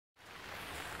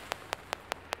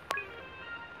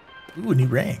Ooh, new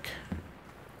rank.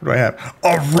 What do I have?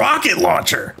 A rocket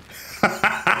launcher!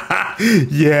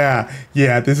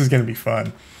 Yeah, this is gonna be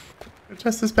fun. Let's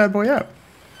test this bad boy out.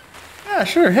 Yeah,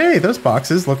 sure. Hey, those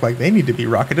boxes look like they need to be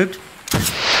rocketed.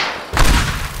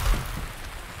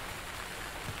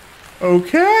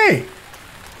 Okay.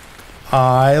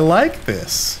 I like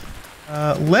this.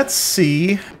 Let's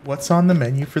see what's on the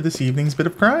menu for this evening's bit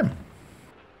of crime.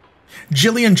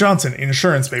 Jillian Johnson,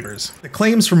 insurance papers. The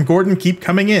claims from Gordon keep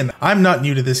coming in. I'm not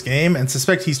new to this game and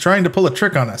suspect he's trying to pull a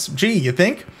trick on us. Gee, you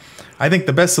think? I think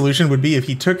the best solution would be if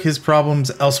he took his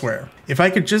problems elsewhere. If I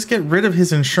could just get rid of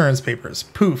his insurance papers,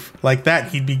 poof, like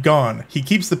that he'd be gone. He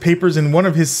keeps the papers in one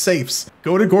of his safes.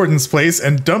 Go to Gordon's place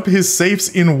and dump his safes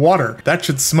in water. That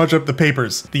should smudge up the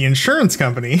papers. The insurance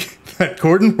company that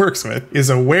Gordon works with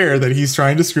is aware that he's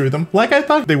trying to screw them, like I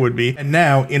thought they would be. And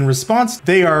now, in response,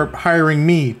 they are hiring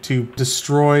me to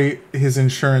destroy his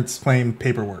insurance claim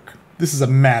paperwork. This is a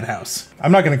madhouse.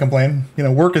 I'm not going to complain. You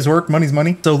know, work is work, money's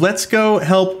money. So let's go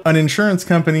help an insurance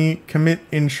company commit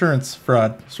insurance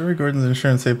fraud. Destroy Gordon's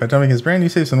insurance safe by dumping his brand new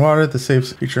safes in water. The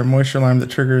safes feature a moisture alarm that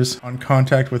triggers on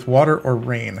contact with water or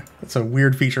rain. That's a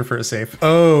weird feature for a safe.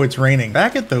 Oh, it's raining.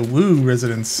 Back at the Woo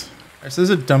residence. All right, so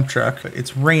there's a dump truck, but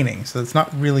it's raining, so that's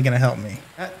not really going to help me.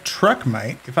 That truck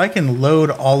might. If I can load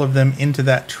all of them into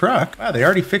that truck. Wow, they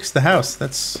already fixed the house.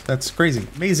 That's crazy.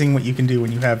 Amazing what you can do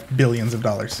when you have billions of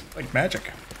dollars. Like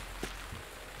magic.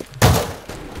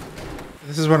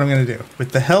 This is what I'm going to do.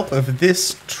 With the help of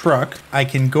this truck, I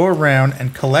can go around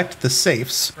and collect the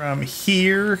safes from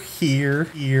here, here,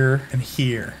 here, and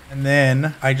here. And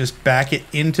then I just back it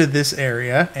into this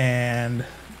area and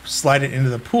slide it into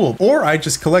the pool. Or I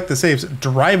just collect the safes,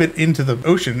 drive it into the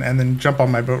ocean, and then jump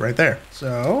on my boat right there.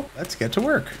 So let's get to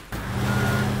work.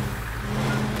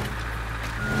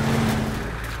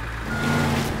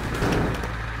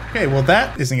 Okay, well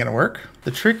that isn't gonna work.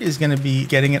 The trick is gonna be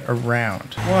getting it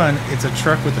around. One, it's a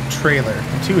truck with a trailer.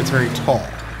 And two, it's very tall.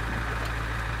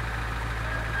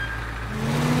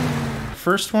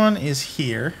 First one is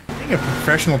here. Being a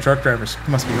professional truck driver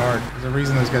must be hard. There's a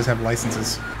reason those guys have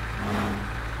licenses.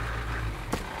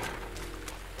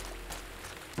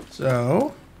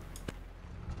 So,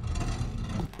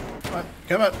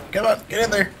 come on, get in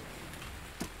there.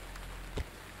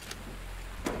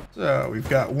 So we've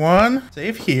got one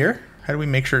safe here. How do we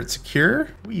make sure it's secure?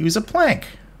 We use a plank.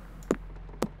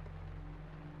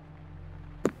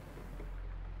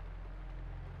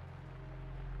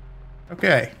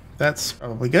 Okay, that's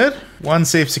probably good. One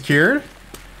safe secured.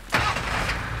 Not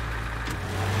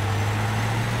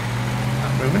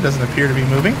moving, doesn't appear to be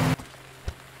moving.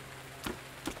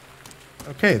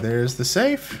 Okay, there's the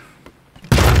safe.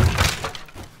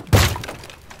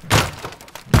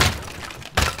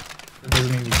 That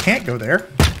doesn't mean we can't go there.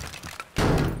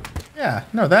 Yeah,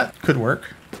 no, that could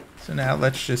work. So now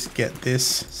let's just get this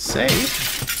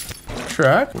safe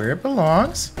truck where it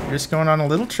belongs. You're just going on a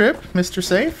little trip, Mr.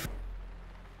 Safe.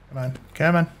 Come on,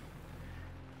 come on.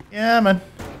 Yeah, man.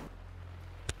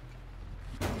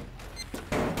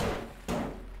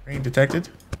 Rain detected.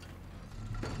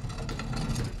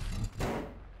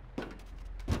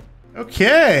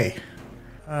 Okay.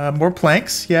 More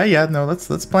planks. Yeah, no,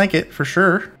 let's plank it for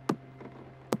sure.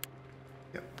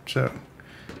 Yep, so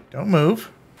don't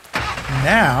move.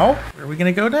 Now, where are we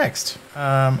gonna go next?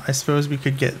 I suppose we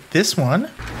could get this one.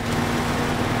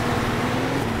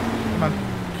 Come on,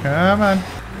 come on.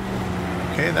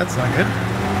 Okay, that's not good.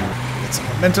 Get some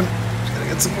momentum. Just gotta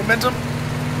get some momentum.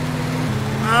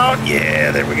 Oh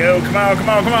yeah, there we go. Come on, come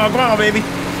on, come on, come on, baby.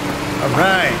 All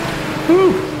right.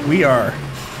 Whew. We are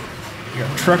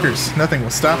truckers. Nothing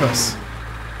will stop us.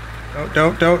 Don't.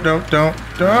 Oh God, don't flip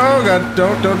over.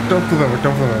 Don't flip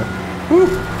over. Whew.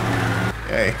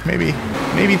 Okay, maybe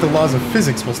the laws of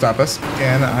physics will stop us.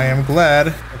 And I am glad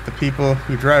that the people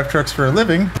who drive trucks for a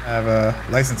living have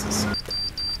licenses.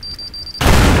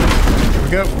 Here we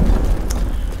go.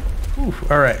 Whew.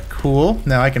 All right, cool.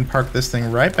 Now I can park this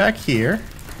thing right back here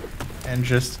and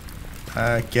just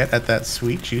get at that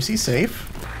sweet, juicy safe.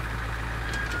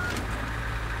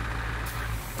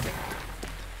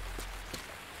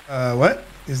 What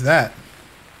is that?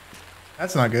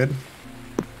 That's not good.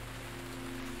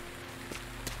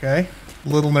 Okay, a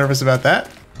little nervous about that.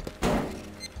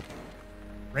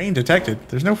 Rain detected.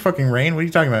 There's no fucking rain. What are you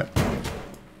talking about?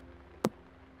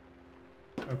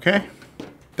 Okay,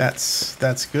 that's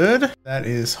good. That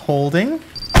is holding.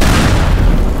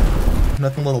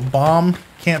 Nothing a little bomb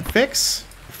can't fix.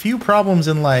 Few problems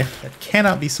in life that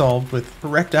cannot be solved with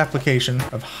correct application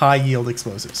of high yield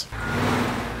explosives.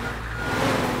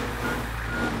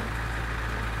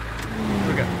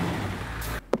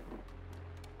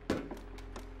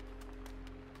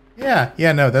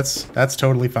 Yeah, no, that's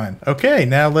totally fine. Okay,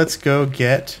 now let's go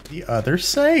get the other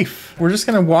safe. We're just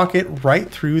gonna walk it right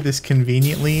through this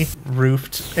conveniently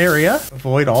roofed area,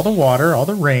 avoid all the water, all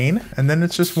the rain, and then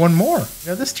it's just one more.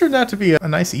 Now, this turned out to be a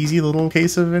nice, easy little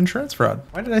case of insurance fraud.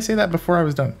 Why did I say that before I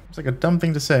was done? It's like a dumb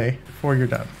thing to say before you're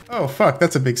done. Oh, fuck,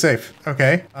 that's a big safe.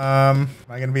 Okay, am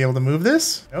I gonna be able to move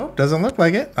this? Nope, doesn't look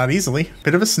like it. Not easily.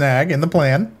 Bit of a snag in the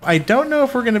plan. I don't know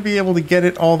if we're gonna be able to get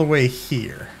it all the way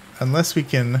here, unless we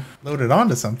can load it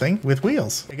onto something with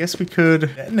wheels. I guess we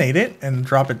could detonate it and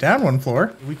drop it down one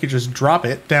floor. We could just drop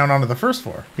it down onto the first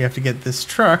floor. We have to get this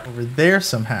truck over there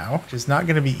somehow, which is not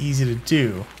gonna be easy to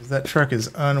do because that truck is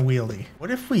unwieldy.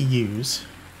 What if we use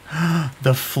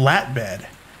the flatbed?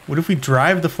 What if we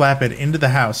drive the flatbed into the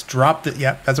house, drop the,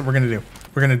 yep, that's what we're gonna do.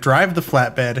 We're gonna drive the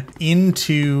flatbed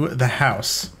into the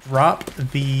house, drop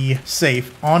the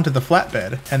safe onto the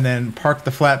flatbed, and then park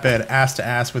the flatbed ass to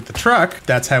ass with the truck.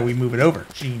 That's how we move it over.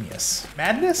 Genius.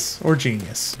 Madness or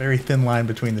genius? Very thin line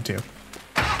between the two.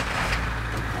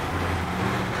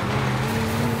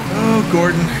 Oh,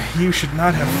 Gordon, you should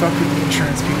not have fucked with the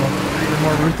insurance people. They're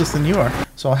more ruthless than you are.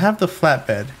 So I'll have the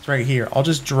flatbed, it's right here. I'll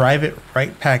just drive it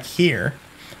right back here.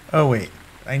 Oh, wait.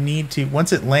 I need to,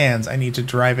 once it lands, I need to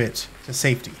drive it to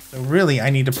safety. So really, I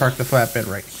need to park the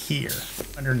flatbed right here.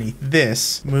 Underneath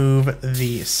this, move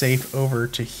the safe over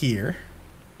to here.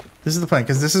 This is the plan,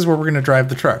 because this is where we're going to drive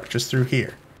the truck, just through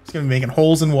here. It's going to be making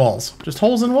holes in walls. Just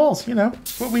holes in walls, you know.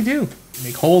 It's what we do. We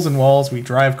make holes in walls, we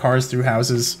drive cars through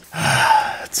houses.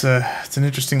 It's an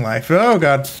interesting life. Oh,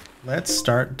 God. Let's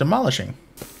start demolishing.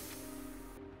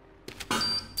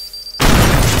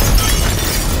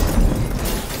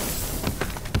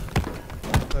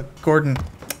 Gordon,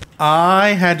 I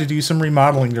had to do some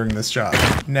remodeling during this job.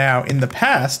 Now, in the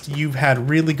past, you've had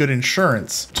really good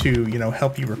insurance to, you know,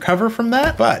 help you recover from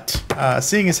that. But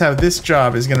seeing as how this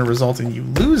job is going to result in you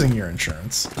losing your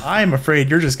insurance, I'm afraid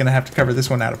you're just going to have to cover this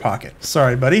one out of pocket.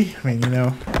 Sorry, buddy. I mean, you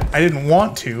know, I didn't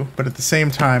want to, but at the same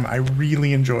time, I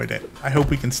really enjoyed it. I hope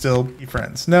we can still be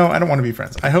friends. No, I don't want to be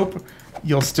friends. I hope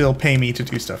you'll still pay me to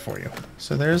do stuff for you.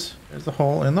 So there's the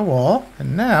hole in the wall.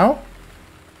 And now,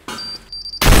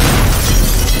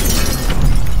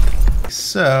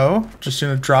 so just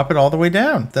gonna drop it all the way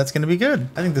down. That's gonna be good.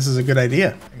 I think this is a good idea.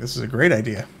 I think this is a great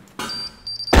idea.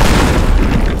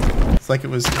 It's like it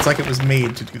was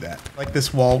made to do that. Like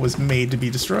this wall was made to be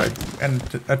destroyed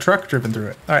and a truck driven through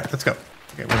it. All right, let's go.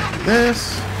 Okay, we're gonna do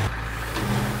this.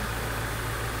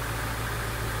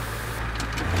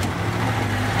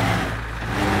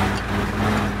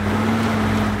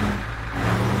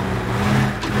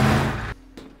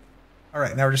 All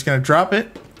right, now we're just gonna drop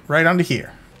it right onto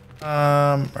here.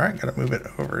 All right, gotta move it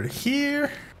over to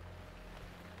here.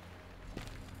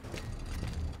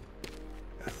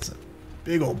 That's a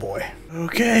big old boy.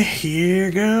 Okay,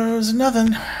 here goes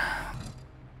nothing.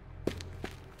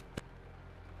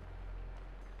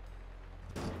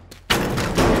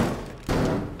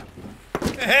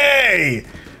 Hey!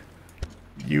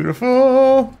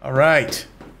 Beautiful. All right,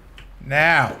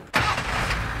 now.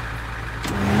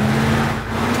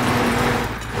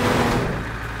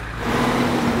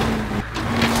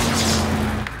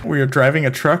 We are driving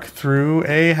a truck through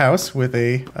a house with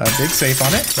a big safe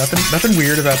on it. Nothing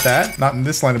weird about that. Not in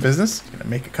this line of business. Gonna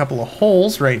make a couple of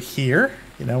holes right here.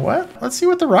 You know what? Let's see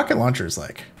what the rocket launcher is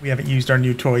like. We haven't used our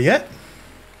new toy yet.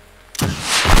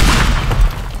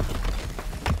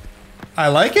 I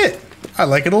like it. I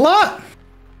like it a lot.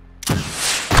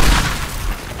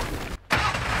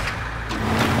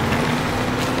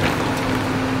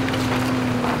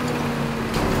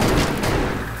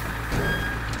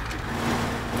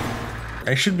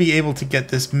 I should be able to get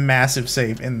this massive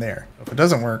safe in there. If it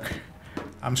doesn't work,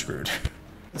 I'm screwed.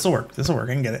 This'll work. This'll work.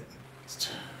 I can get it.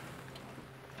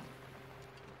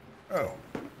 Oh.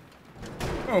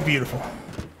 Oh, beautiful.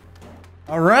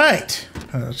 All right.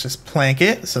 Let's just plank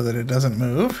it so that it doesn't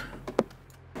move.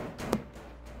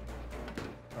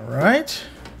 All right.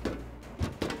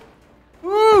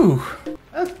 Woo!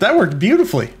 That worked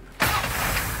beautifully.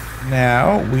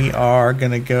 Now we are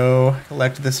gonna go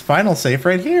collect this final safe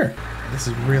right here. This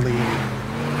is really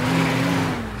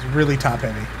top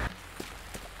heavy.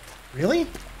 Really?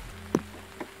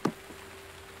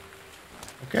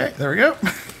 Okay, there we go.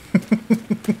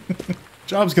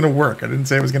 Job's gonna work. I didn't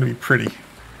say it was gonna be pretty.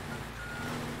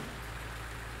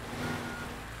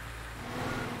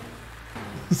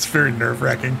 It's very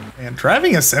nerve-wracking. And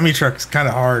driving a semi-truck is kind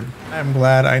of hard. I'm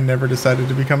glad I never decided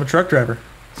to become a truck driver.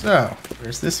 So,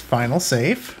 there's this final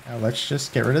safe. Now let's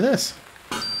just get rid of this.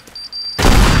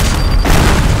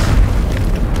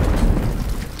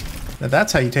 Now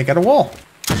that's how you take out a wall.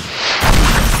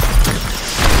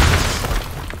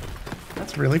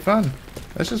 That's really fun.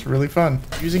 That's just really fun.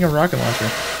 Using a rocket launcher.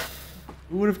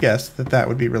 Who would have guessed that that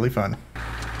would be really fun?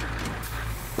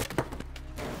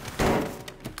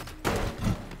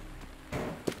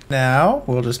 Now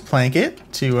we'll just plank it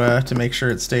to make sure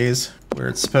it stays where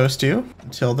it's supposed to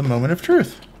until the moment of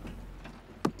truth.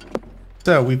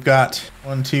 So we've got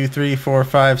 1, 2, 3, 4,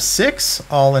 5,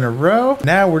 6 all in a row.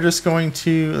 Now we're just going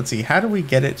to, let's see, how do we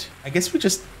get it? I guess we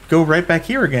just go right back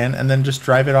here again and then just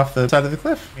drive it off the side of the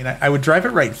cliff. I mean, I would drive it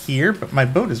right here, but my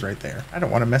boat is right there. I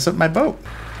don't want to mess up my boat.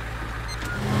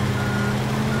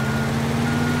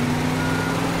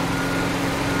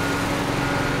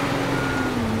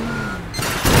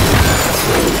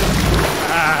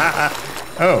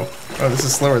 Oh, this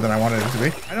is slower than I wanted it to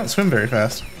be. I don't swim very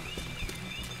fast.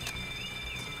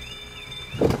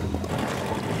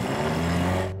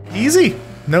 Easy.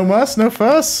 No muss, no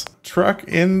fuss. Truck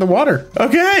in the water.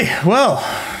 Okay, well,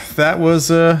 that was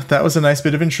a nice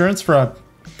bit of insurance fraud.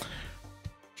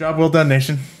 Job well done,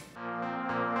 nation.